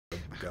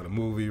got a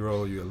movie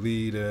role, you're a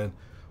lead in,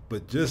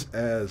 but just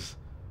as,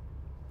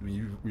 when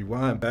you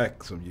rewind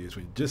back some years,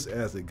 just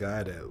as a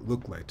guy that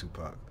looked like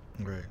Tupac,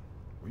 right?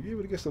 Were you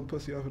able to get some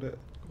pussy off of that?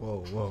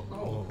 Whoa, whoa,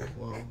 whoa,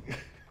 whoa.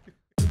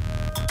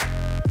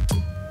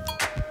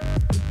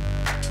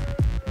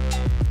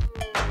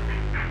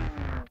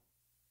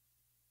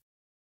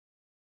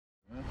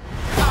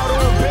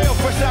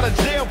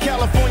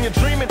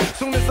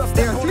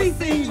 There are three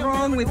things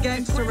wrong with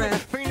gangster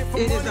rap.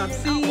 It is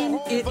obscene,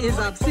 it is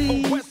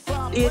obscene,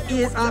 it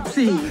is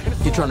obscene.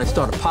 You're trying to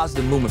start a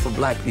positive movement for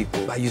black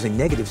people by using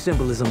negative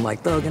symbolism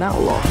like thug and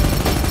outlaw.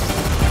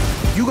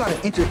 You gotta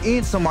enter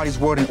in somebody's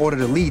world in order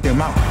to lead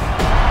them out.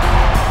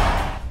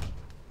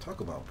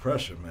 Talk about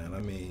pressure, man. I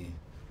mean,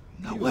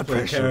 no, what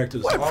pressure?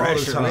 What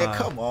pressure, man?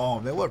 Come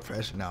on, man. What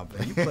pressure now,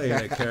 man? You playing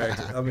that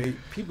character. I mean,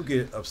 people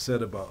get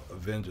upset about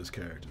Avengers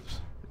characters,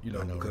 you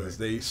know, because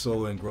they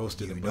so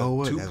engrossed in it.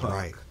 But Tupac, that's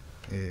right.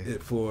 Yeah.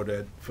 For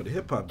the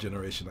hip hop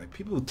generation, like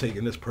people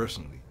taking this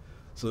personally.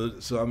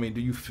 So I mean, do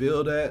you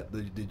feel that?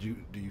 Do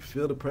you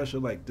feel the pressure?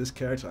 Like this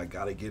character, I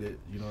gotta get it,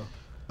 you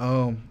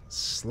know?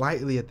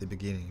 Slightly at the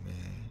beginning,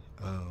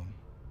 man.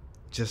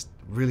 Just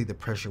really the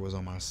pressure was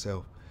on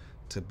myself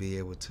to be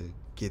able to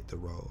get the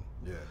role.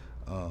 Yeah.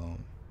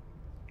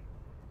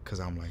 Cause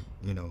I'm like,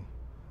 you know,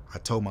 I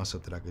told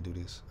myself that I could do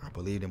this. I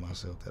believed in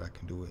myself that I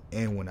can do it.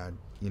 And when I,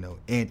 you know,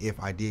 and if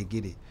I did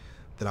get it,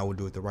 that I would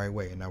do it the right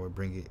way and I would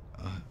bring it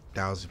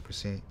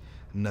 1,000%,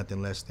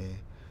 nothing less than.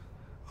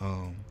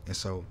 And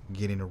so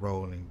getting the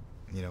role and,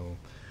 you know,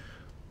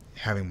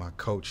 having my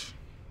coach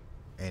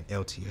and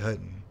LT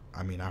Hutton,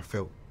 I mean, I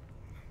felt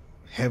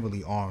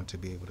heavily armed to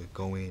be able to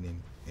go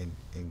in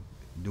and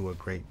do a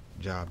great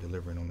job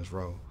delivering on this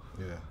role.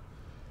 Yeah.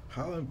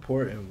 How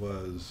important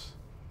was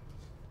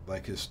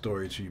like his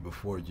story to you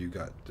before you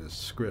got the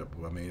script?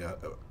 I mean,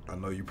 I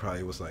know you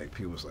probably was like,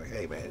 people was like,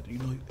 hey man, you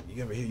know,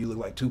 you ever hear you look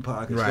like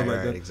Tupac and stuff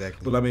like that?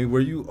 Exactly. But I mean,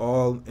 were you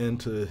all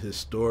into his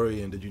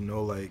story and did you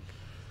know like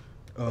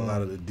a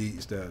lot of the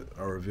deeds that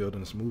are revealed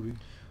in this movie?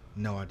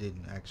 No, I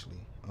didn't actually.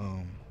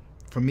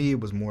 For me, it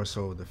was more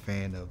so the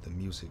fan of the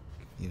music,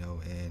 you know,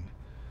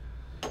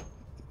 and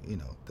you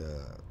know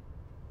the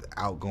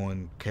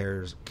outgoing,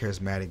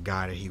 charismatic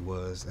guy that he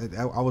was.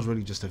 I was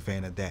really just a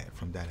fan of that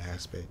from that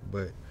aspect.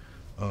 But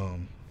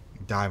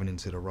diving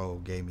into the role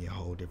gave me a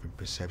whole different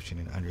perception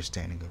and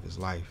understanding of his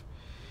life,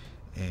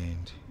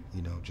 and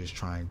you know, just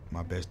trying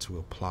my best to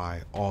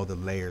apply all the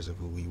layers of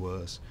who he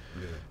was,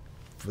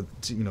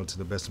 you know, to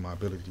the best of my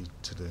ability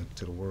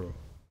to the world.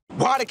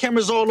 Why the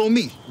cameras all on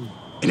me?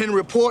 And in the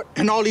report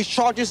and all these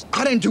charges,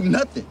 I didn't do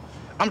nothing.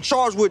 I'm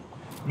charged with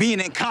being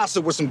in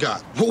concert with some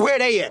guys. Well, where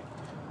they at?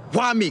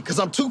 Why me? Because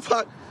I'm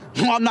Tupac?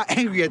 No, I'm not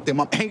angry at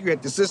them. I'm angry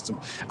at the system.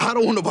 I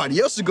don't want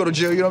nobody else to go to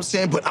jail, you know what I'm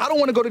saying? But I don't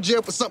want to go to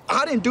jail for something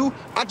I didn't do.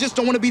 I just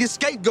don't want to be the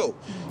scapegoat. You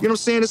know what I'm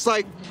saying? It's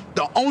like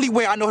the only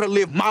way I know how to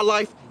live my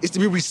life is to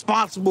be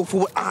responsible for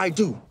what I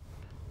do.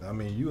 I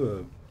mean,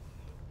 you're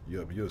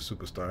a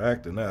superstar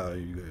actor now.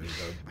 You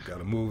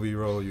got a movie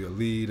role, you're a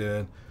lead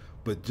in.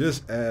 But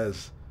just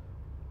as,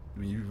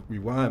 when you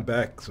rewind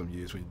back some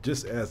years,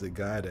 just as a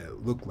guy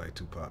that looked like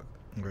Tupac,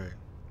 right?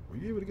 Were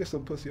you able to get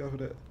some pussy off of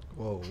that?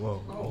 Whoa, whoa,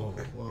 whoa,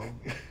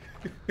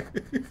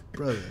 whoa.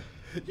 Brother.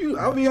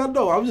 I mean, I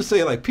know. I'm just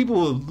saying, like,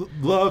 people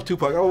love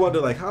Tupac. I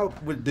wonder, like, how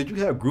did you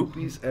have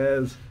groupies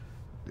as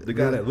the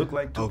guy that looked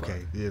like Tupac?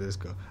 Okay, yeah, let's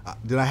go.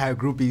 Did I have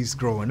groupies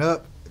growing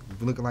up,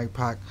 looking like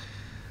Pac?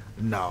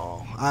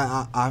 No.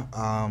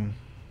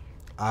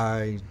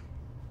 I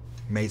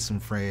made some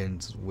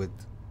friends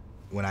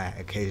when I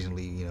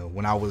occasionally, you know,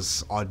 when I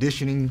was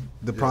auditioning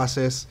the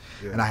process,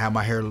 and I had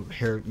my hair,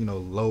 you know,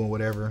 low and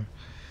whatever.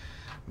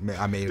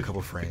 I made a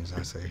couple friends,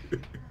 I say.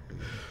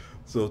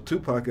 So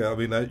Tupac, I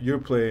mean, you're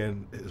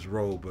playing his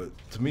role, but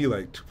to me,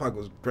 like, Tupac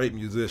was a great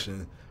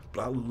musician,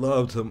 but I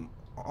loved him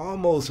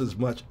almost as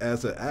much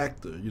as an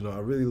actor. You know, I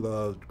really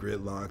loved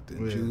Gridlocked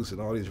and Juice and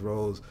all these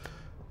roles.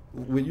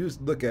 When you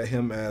look at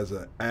him as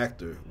an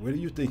actor, where do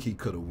you think he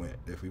could have went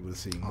if we would have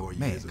seen more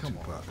years of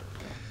Tupac?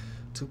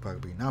 Tupac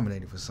would be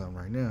nominated for something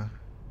right now.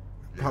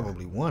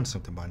 Probably won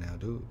something by now,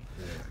 dude.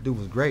 Dude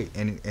was great,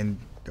 and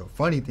the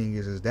funny thing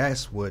is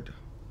that's what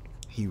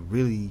he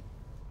really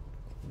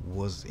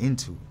was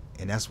into,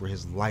 and that's where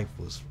his life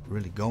was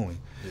really going.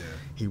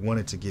 He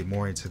wanted to get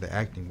more into the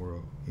acting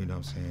world, you know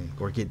what I'm saying,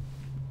 or get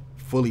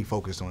fully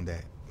focused on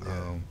that.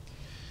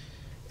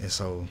 And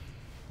so,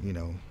 you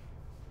know,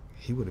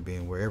 he would have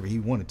been wherever he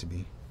wanted to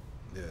be.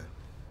 Yeah.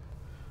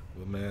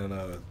 Well,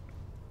 man,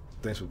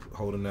 thanks for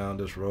holding down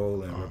this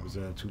role and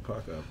representing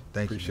Tupac.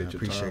 I appreciate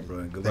your time, bro,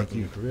 and good luck in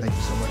your career. Thank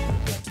you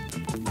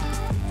so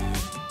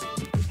much.